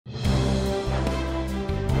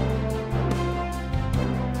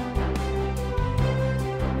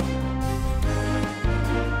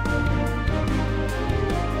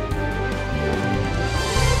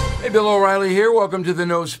Bill O'Reilly here. Welcome to the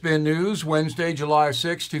No Spin News, Wednesday, July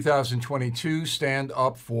 6, 2022. Stand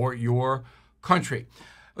up for your country.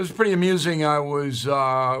 It was pretty amusing. I was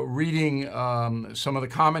reading some of the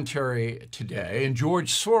commentary today, and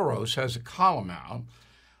George Soros has a column out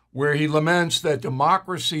where he laments that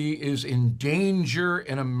democracy is in danger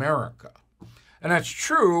in America. And that's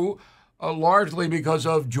true largely because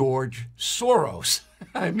of George Soros.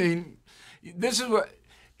 I mean, this is what...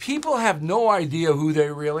 People have no idea who they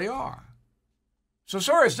really are. So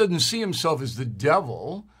Soros doesn't see himself as the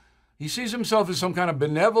devil. He sees himself as some kind of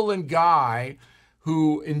benevolent guy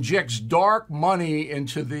who injects dark money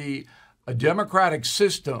into the democratic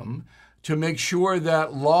system to make sure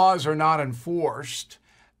that laws are not enforced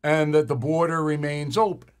and that the border remains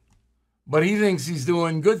open. But he thinks he's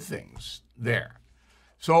doing good things there.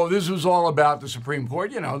 So this was all about the Supreme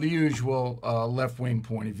Court, you know, the usual left-wing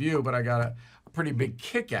point of view, but I got a pretty big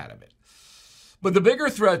kick out of it. But the bigger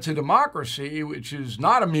threat to democracy, which is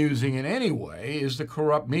not amusing in any way, is the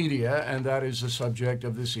corrupt media, and that is the subject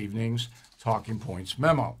of this evening's Talking Points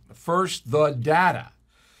memo. First, the data.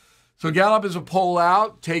 So Gallup is a poll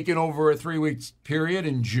out taken over a 3-week period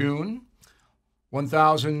in June.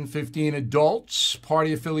 1,015 adults,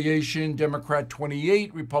 party affiliation, Democrat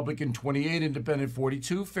 28, Republican 28, Independent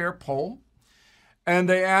 42, fair poll. And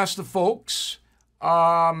they asked the folks,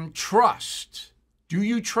 trust. Do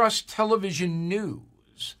you trust television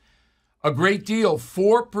news? A great deal,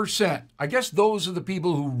 4%. I guess those are the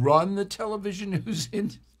people who run the television news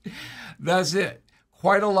industry. That's it.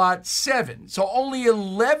 Quite a lot, 7. So only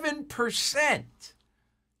 11%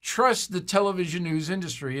 trust the television news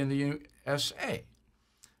industry in the USA.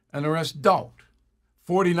 And the rest don't.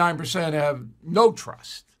 49% have no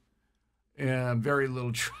trust and very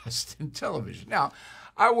little trust in television. Now,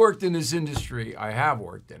 I worked in this industry. I have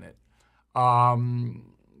worked in it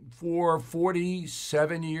for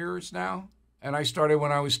 47 years now. And I started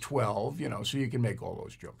when I was 12, you know, so you can make all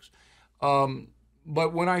those jokes.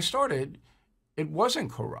 But when I started, it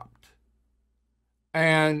wasn't corrupt.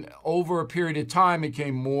 And over a period of time, it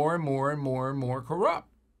became more and more and more and more corrupt.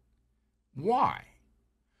 Why?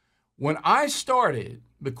 When I started,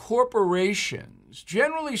 the corporations,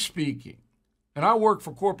 generally speaking, and I worked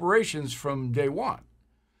for corporations from day one,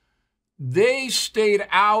 they stayed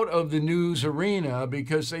out of the news arena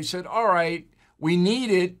because they said, all right, we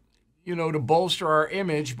need it, you know, to bolster our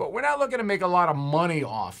image, but we're not looking to make a lot of money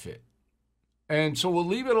off it. And so we'll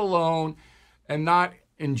leave it alone and not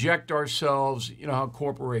inject ourselves, you know, how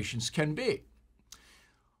corporations can be.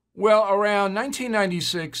 Well, around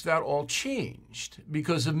 1996, that all changed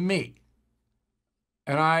because of me.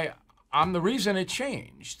 And I'm the reason it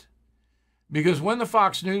changed. Because when the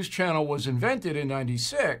Fox News Channel was invented in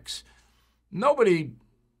 96, nobody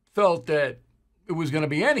felt that it was going to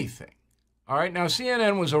be anything. All right, now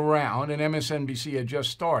CNN was around and MSNBC had just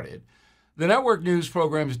started. The network news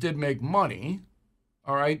programs did make money.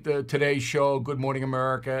 All right, the Today Show, Good Morning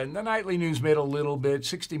America, and the nightly news made a little bit.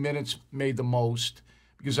 60 Minutes made the most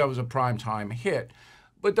because that was a primetime hit.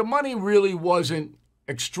 But the money really wasn't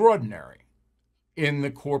extraordinary in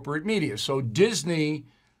the corporate media. So Disney,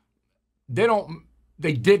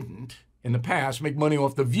 they didn't in the past make money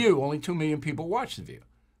off The View. Only 2 million people watch The View.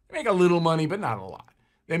 They make a little money, but not a lot.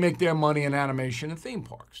 They make their money in animation and theme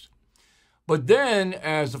parks. But then,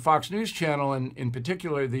 as the Fox News Channel, and in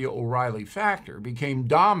particular the O'Reilly factor, became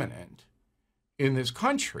dominant in this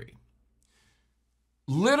country,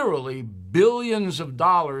 literally billions of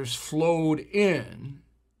dollars flowed in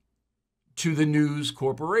to the News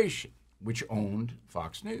Corporation, which owned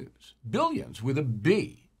Fox News. Billions with a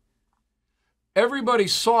B. Everybody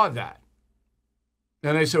saw that.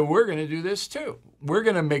 And they said, we're going to do this too. We're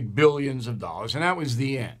going to make billions of dollars. And that was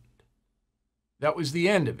the end. That was the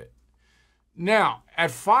end of it. Now,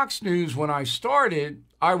 at Fox News, when I started,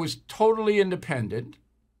 I was totally independent.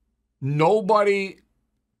 Nobody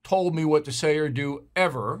told me what to say or do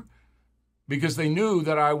ever because they knew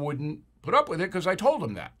that I wouldn't put up with it because I told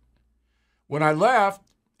them that. When I left,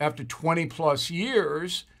 after 20 plus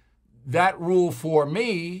years, that rule for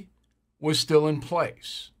me was still in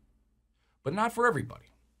place, but not for everybody.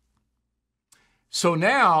 So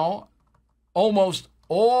now, almost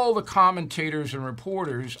all the commentators and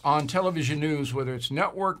reporters on television news, whether it's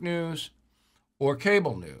network news or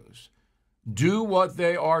cable news, do what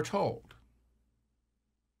they are told.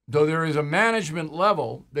 Though there is a management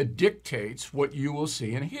level that dictates what you will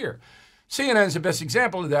see and hear. CNN is the best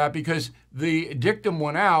example of that because the dictum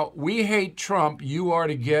went out, we hate Trump, you are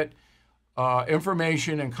to get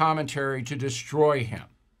information and commentary to destroy him.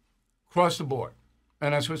 Across the board.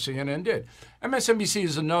 And that's what CNN did. MSNBC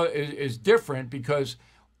is different because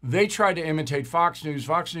they tried to imitate Fox News.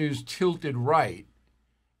 Fox News tilted right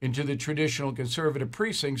into the traditional conservative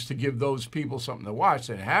precincts to give those people something to watch.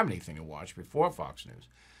 They didn't have anything to watch before Fox News.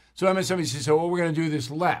 So MSNBC said, well, we're going to do this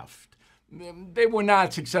left. They were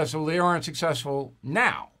not successful. They aren't successful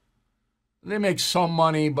now. They make some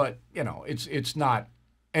money, but, you know, it's not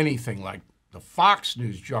anything like the Fox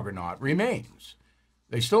News juggernaut remains.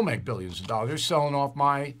 They still make billions of dollars. They're selling off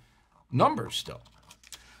my numbers still.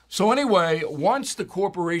 So anyway, once the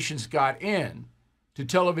corporations got in to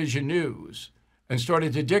television news and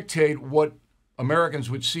started to dictate what Americans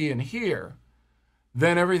would see and hear,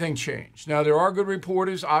 then everything changed. Now, there are good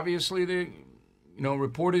reporters, obviously,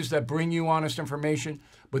 reporters that bring you honest information,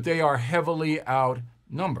 but they are heavily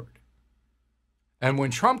outnumbered. And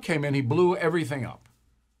when Trump came in, he blew everything up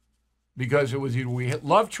because it was either we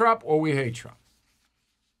love Trump or we hate Trump.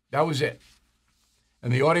 That was it.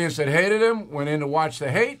 And the audience that hated him went in to watch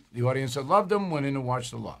the hate. The audience that loved him went in to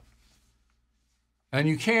watch the love. And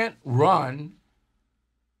you can't run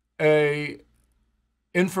a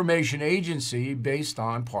information agency based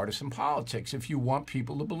on partisan politics if you want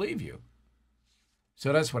people to believe you.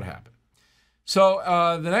 So that's what happened. So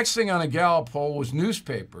the next thing on a Gallup poll was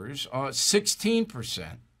newspapers.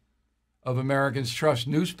 16% of Americans trust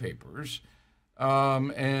newspapers,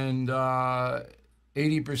 and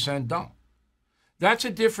 80% don't. That's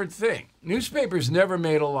a different thing. Newspapers never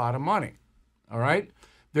made a lot of money, all right?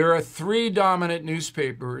 There are 3 dominant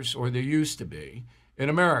newspapers, or there used to be, in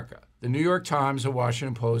America: the New York Times, the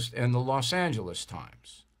Washington Post, and the Los Angeles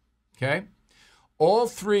Times, okay? All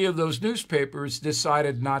 3 of those newspapers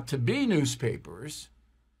decided not to be newspapers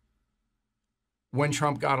when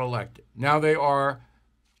Trump got elected. Now they are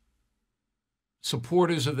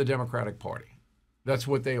supporters of the Democratic Party. That's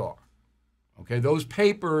what they are. Okay, those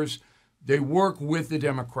papers, they work with the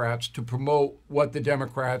Democrats to promote what the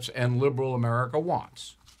Democrats and liberal America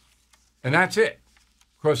wants. And that's it,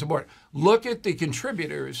 across the board. Look at the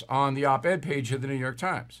contributors on the op-ed page of the New York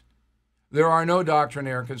Times. There are no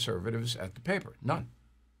doctrinaire conservatives at the paper, none.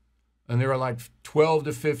 And there are like 12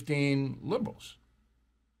 to 15 liberals.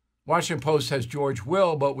 Washington Post has George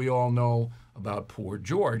Will, but we all know about poor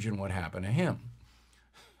George and what happened to him.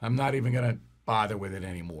 I'm not even going to bother with it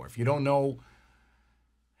anymore. If you don't know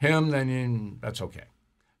him, then that's okay.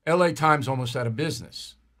 LA Times almost out of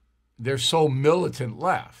business. They're so militant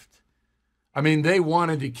left. I mean, they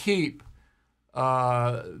wanted to keep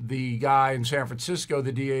the guy in San Francisco,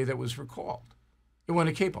 the DA that was recalled. They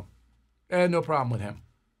wanted to keep him. They had no problem with him.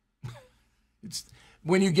 It's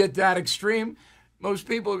when you get that extreme, most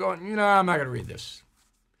people are going, I'm not going to read this.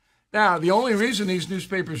 Now, the only reason these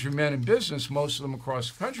newspapers remain in business, most of them across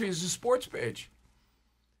the country, is the sports page.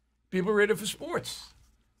 People read it for sports.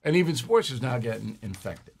 And even sports is now getting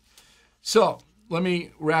infected. So let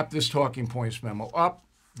me wrap this talking points memo up,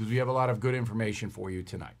 because we have a lot of good information for you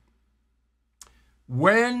tonight.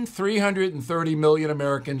 When 330 million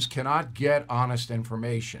Americans cannot get honest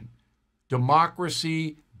information,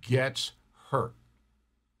 democracy gets hurt.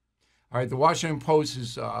 All right, the Washington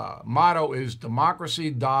Post's motto is democracy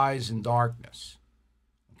dies in darkness.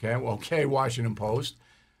 Okay, well, Washington Post,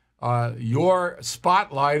 your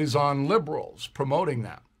spotlight is on liberals promoting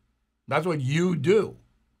them. That's what you do.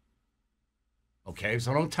 Okay,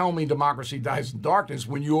 so don't tell me democracy dies in darkness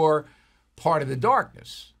when you're part of the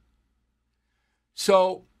darkness.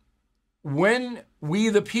 So when we,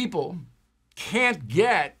 the people, can't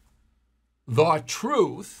get the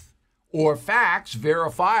truth or facts,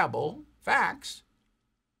 verifiable facts,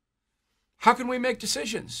 how can we make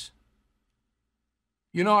decisions?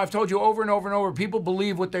 I've told you over and over and over, people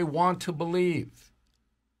believe what they want to believe.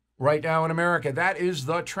 Right now in America, that is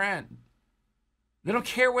the trend. They don't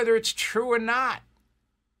care whether it's true or not.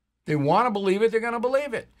 They want to believe it, they're going to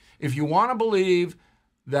believe it. If you want to believe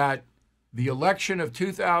that the election of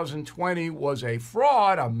 2020 was a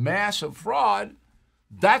fraud, a massive fraud,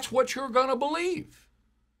 that's what you're going to believe.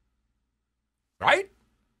 Right?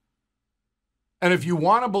 And if you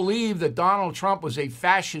want to believe that Donald Trump was a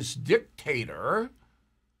fascist dictator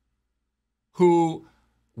who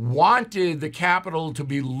wanted the Capitol to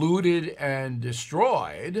be looted and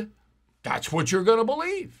destroyed, that's what you're going to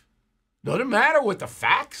believe. Doesn't matter what the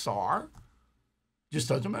facts are. Just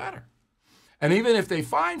doesn't matter. And even if they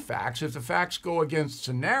find facts, if the facts go against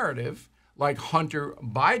the narrative, like Hunter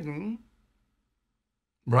Biden,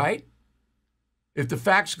 right? If the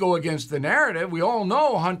facts go against the narrative, we all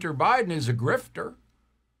know Hunter Biden is a grifter,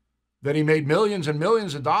 that he made millions and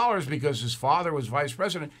millions of dollars because his father was vice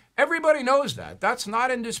president. Everybody knows that. That's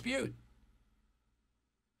not in dispute.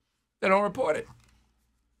 They don't report it.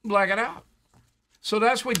 Black it out. So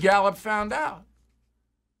that's what Gallup found out.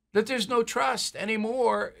 that there's no trust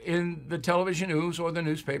anymore in the television news or the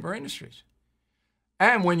newspaper industries.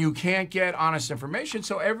 And when you can't get honest information,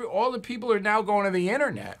 so all the people are now going to the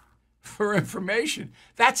internet for information.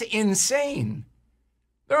 That's insane.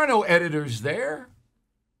 There are no editors there.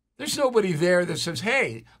 There's nobody there that says,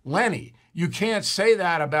 hey, Lenny, you can't say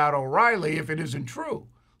that about O'Reilly if it isn't true.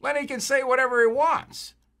 Lenny can say whatever he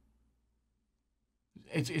wants.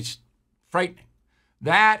 It's frightening.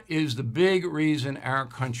 That is the big reason our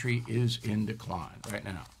country is in decline right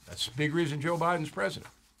now. That's the big reason Joe Biden's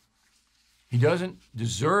president. He doesn't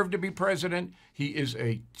deserve to be president. He is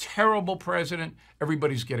a terrible president.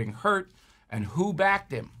 Everybody's getting hurt. And who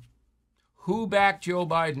backed him? Who backed Joe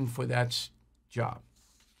Biden for that job?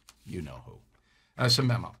 You know who. That's a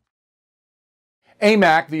memo.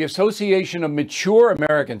 AMAC, the Association of Mature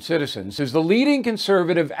American Citizens, is the leading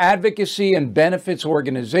conservative advocacy and benefits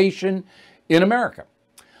organization in America.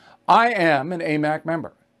 I am an AMAC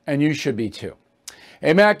member, and you should be too.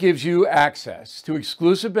 AMAC gives you access to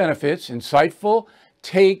exclusive benefits, insightful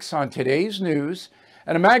takes on today's news,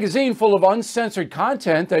 and a magazine full of uncensored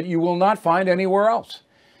content that you will not find anywhere else.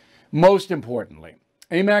 Most importantly,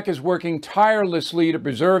 AMAC is working tirelessly to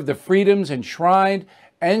preserve the freedoms enshrined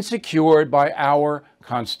and secured by our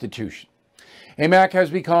Constitution. AMAC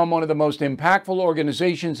has become one of the most impactful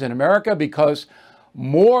organizations in America because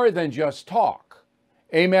more than just talk,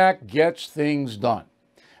 AMAC gets things done.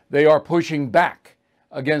 They are pushing back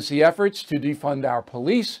against the efforts to defund our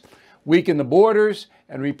police, weaken the borders,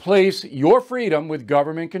 and replace your freedom with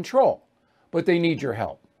government control. But they need your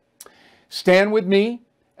help. Stand with me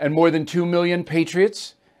and more than 2 million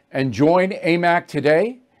patriots and join AMAC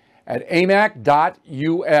today at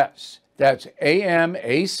amac.us. That's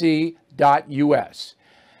AMAC.us.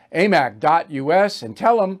 amac.us, and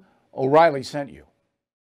tell them O'Reilly sent you.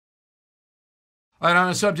 And on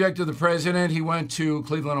the subject of the president, he went to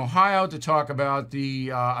Cleveland, Ohio to talk about the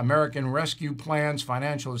American Rescue Plan's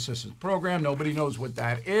financial assistance program. Nobody knows what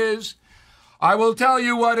that is. I will tell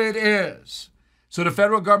you what it is. So the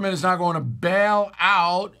federal government is now going to bail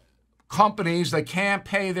out companies that can't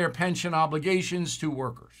pay their pension obligations to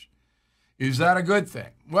workers. Is that a good thing?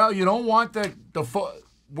 Well, you don't want the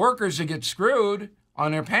workers to get screwed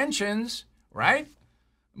on their pensions, right?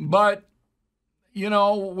 But, you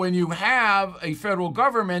know, when you have a federal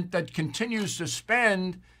government that continues to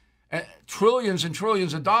spend trillions and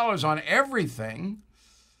trillions of dollars on everything,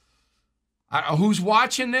 who's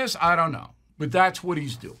watching this? I don't know. But that's what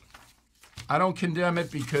he's doing. I don't condemn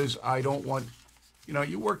it because I don't want, you know,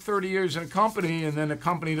 you work 30 years in a company and then the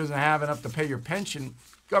company doesn't have enough to pay your pension.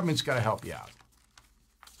 Government's got to help you out.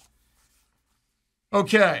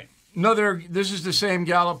 Okay, this is the same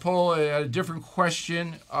Gallup poll, a different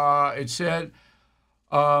question. It said,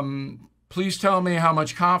 please tell me how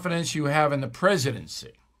much confidence you have in the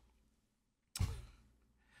presidency.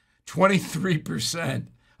 23%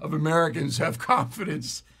 of Americans have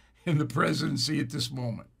confidence in the presidency at this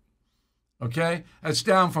moment. Okay, that's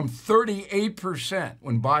down from 38%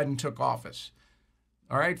 when Biden took office.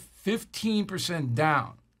 All right, 15%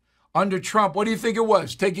 down. Under Trump, what do you think it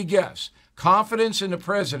was? Take a guess. Confidence in the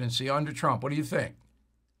presidency under Trump, what do you think?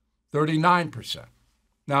 39%.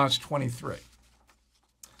 Now it's 23%.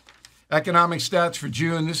 Economic stats for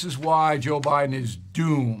June. This is why Joe Biden is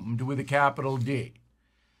doomed with a capital D.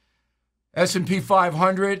 S&P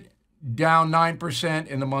 500 down 9%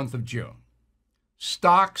 in the month of June.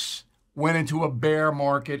 Stocks went into a bear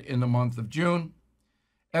market in the month of June.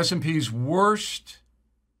 S&P's worst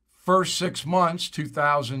first 6 months,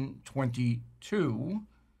 2022,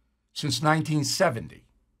 since 1970.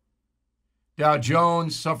 Dow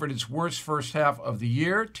Jones suffered its worst first half of the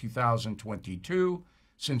year, 2022,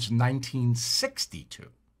 since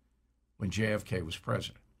 1962, when JFK was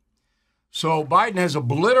president. So Biden has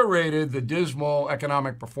obliterated the dismal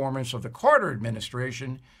economic performance of the Carter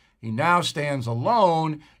administration. He now stands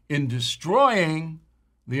alone in destroying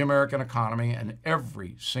the American economy, and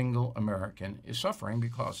every single American is suffering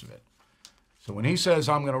because of it. So when he says,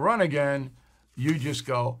 I'm going to run again, you just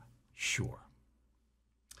go, sure.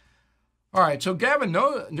 All right, so Gavin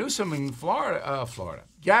Newsom in Florida.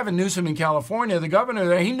 Gavin Newsom in California, the governor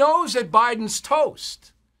there, he knows that Biden's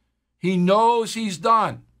toast. He knows he's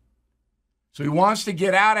done. So he wants to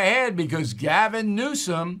get out ahead because Gavin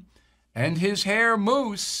Newsom and his hair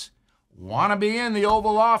moose want to be in the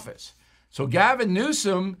Oval Office. So Gavin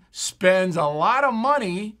Newsom spends a lot of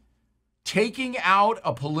money taking out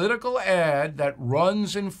a political ad that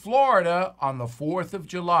runs in Florida on the 4th of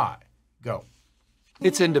July. Go.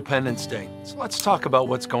 It's Independence Day, so let's talk about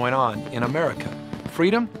what's going on in America.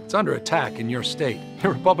 Freedom, it's under attack in your state.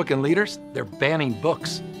 Your Republican leaders, they're banning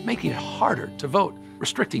books, making it harder to vote.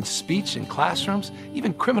 restricting speech in classrooms,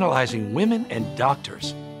 even criminalizing women and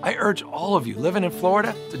doctors. I urge all of you living in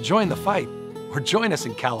Florida to join the fight, or join us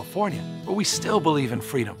in California, where we still believe in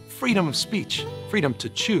freedom. Freedom of speech, freedom to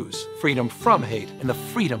choose, freedom from hate, and the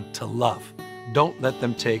freedom to love. Don't let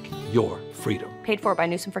them take your freedom. Paid for by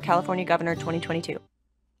Newsom for California Governor 2022.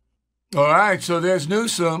 All right, so there's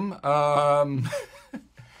Newsom.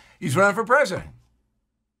 He's running for president.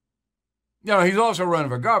 You know, he's also running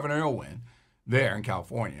for governor. He'll win there in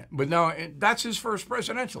California. But no, that's his first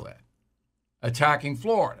presidential ad, attacking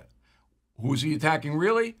Florida. Who's he attacking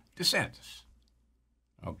really? DeSantis.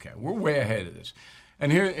 Okay, we're way ahead of this.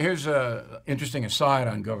 And here's an interesting aside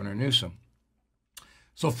on Governor Newsom.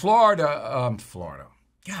 So Florida,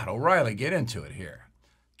 God, O'Reilly, get into it here.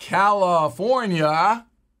 California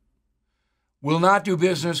will not do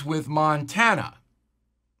business with Montana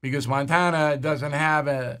because Montana doesn't have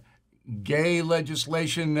a gay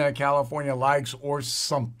legislation that California likes or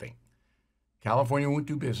something. California won't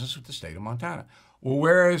do business with the state of Montana. Well,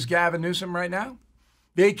 where is Gavin Newsom right now?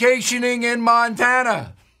 Vacationing in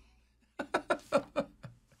Montana.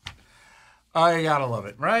 I gotta love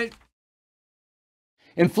it, right?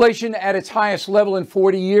 Inflation at its highest level in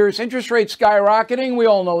 40 years. Interest rates skyrocketing. We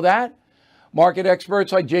all know that. Market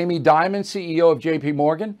experts like Jamie Dimon, CEO of JP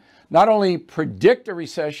Morgan, not only predict a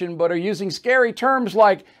recession, but are using scary terms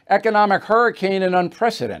like economic hurricane and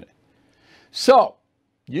unprecedented. So,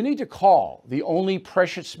 you need to call the only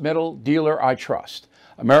precious metal dealer I trust,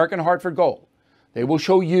 American Hartford Gold. They will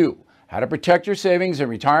show you how to protect your savings and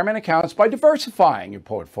retirement accounts by diversifying your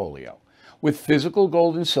portfolio with physical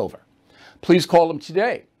gold and silver. Please call them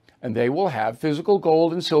today, and they will have physical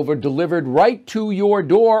gold and silver delivered right to your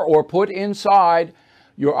door or put inside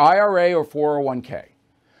your IRA or 401k.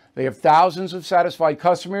 They have thousands of satisfied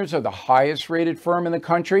customers, are the highest rated firm in the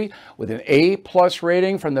country with an A+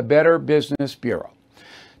 rating from the Better Business Bureau.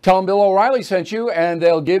 Tell them Bill O'Reilly sent you, and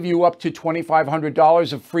they'll give you up to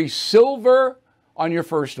 $2,500 of free silver on your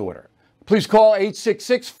first order. Please call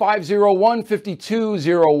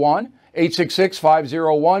 866-501-5201,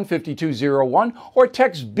 866-501-5201, or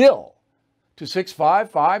text BILL to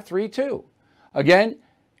 65532. Again,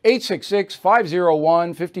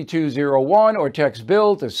 866-501-5201, or text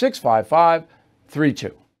BILL to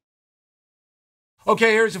 65532.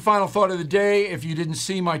 Okay, here's the final thought of the day. If you didn't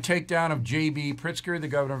see my takedown of J.B. Pritzker, the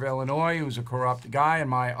governor of Illinois, who's a corrupt guy, in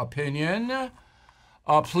my opinion,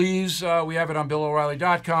 please, we have it on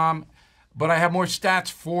BillO'Reilly.com. But I have more stats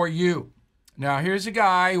for you. Now, here's a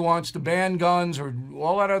guy who wants to ban guns or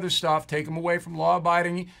all that other stuff, take them away from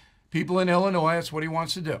law-abiding people in Illinois. That's what he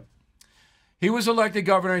wants to do. He was elected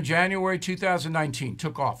governor in January 2019,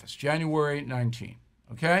 took office January 19,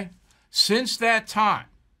 okay? Since that time,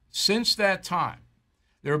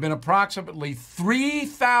 there have been approximately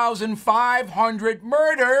 3,500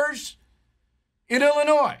 murders in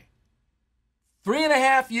Illinois.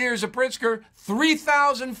 3.5 years of Pritzker,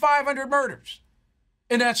 3,500 murders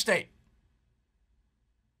in that state.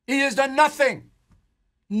 He has done nothing.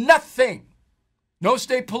 Nothing. No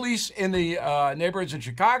state police in the neighborhoods in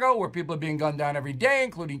Chicago where people are being gunned down every day,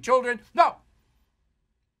 including children. No.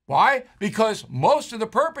 Why? Because most of the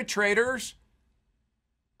perpetrators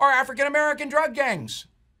are African-American drug gangs.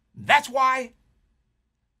 That's why.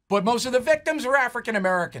 But most of the victims are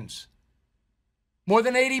African-Americans. More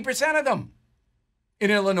than 80% of them in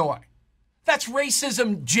Illinois. That's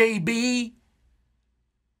racism, JB.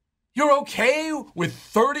 You're okay with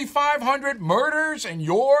 3,500 murders in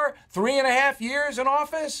your 3.5 years in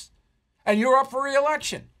office? And you're up for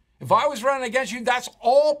re-election. If I was running against you, that's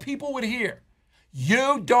all people would hear.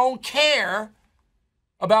 You don't care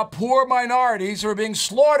about poor minorities who are being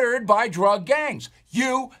slaughtered by drug gangs.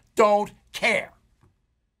 You don't care.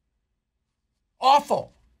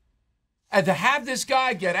 Awful. And to have this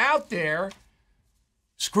guy get out there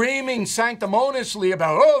screaming sanctimoniously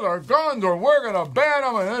about, oh, they're guns, or we're going to ban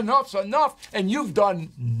them, and enough's enough, and you've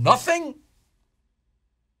done nothing?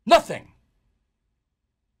 Nothing.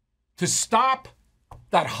 To stop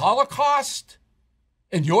that Holocaust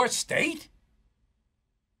in your state?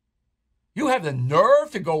 You have the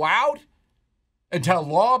nerve to go out and tell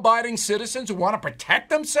law-abiding citizens who want to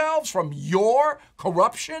protect themselves from your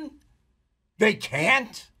corruption they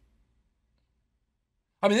can't?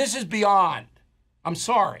 I mean, this is beyond. I'm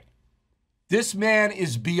sorry. This man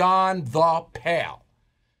is beyond the pale.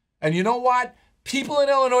 And you know what? People in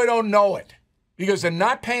Illinois don't know it because they're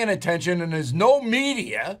not paying attention, and there's no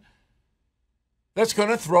media that's going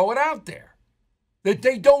to throw it out there. That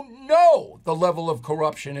they don't know the level of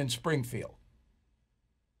corruption in Springfield.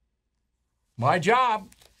 My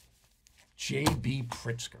job, J.B.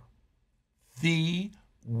 Pritzker, the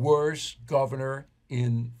worst governor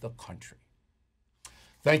in the country.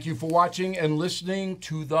 Thank you for watching and listening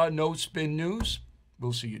to the No Spin News.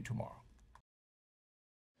 We'll see you tomorrow.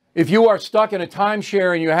 If you are stuck in a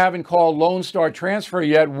timeshare and you haven't called Lone Star Transfer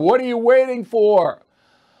yet, what are you waiting for?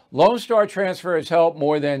 Lone Star Transfer has helped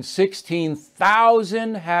more than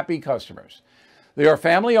 16,000 happy customers. They are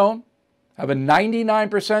family-owned, have a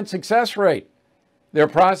 99% success rate. Their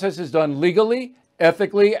process is done legally,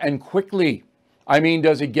 ethically, and quickly. I mean,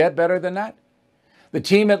 does it get better than that? The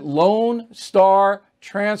team at Lone Star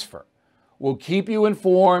Transfer will keep you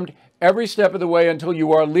informed every step of the way until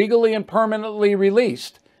you are legally and permanently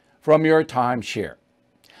released from your timeshare.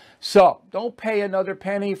 So, don't pay another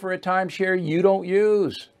penny for a timeshare you don't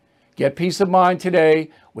use. Get peace of mind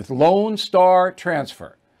today with Lone Star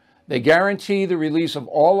Transfer. They guarantee the release of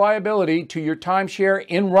all liability to your timeshare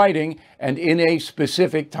in writing and in a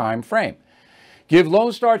specific time frame. Give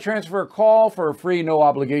Lone Star Transfer a call for a free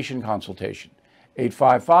no-obligation consultation.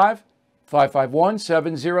 855-551-7066,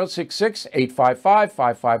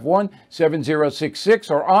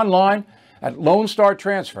 855-551-7066, or online at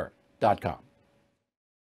LoneStarTransfer.com.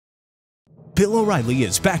 Bill O'Reilly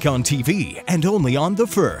is back on TV and only on The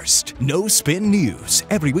First. No Spin News,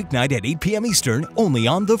 every weeknight at 8 p.m. Eastern, only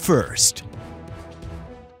on The First.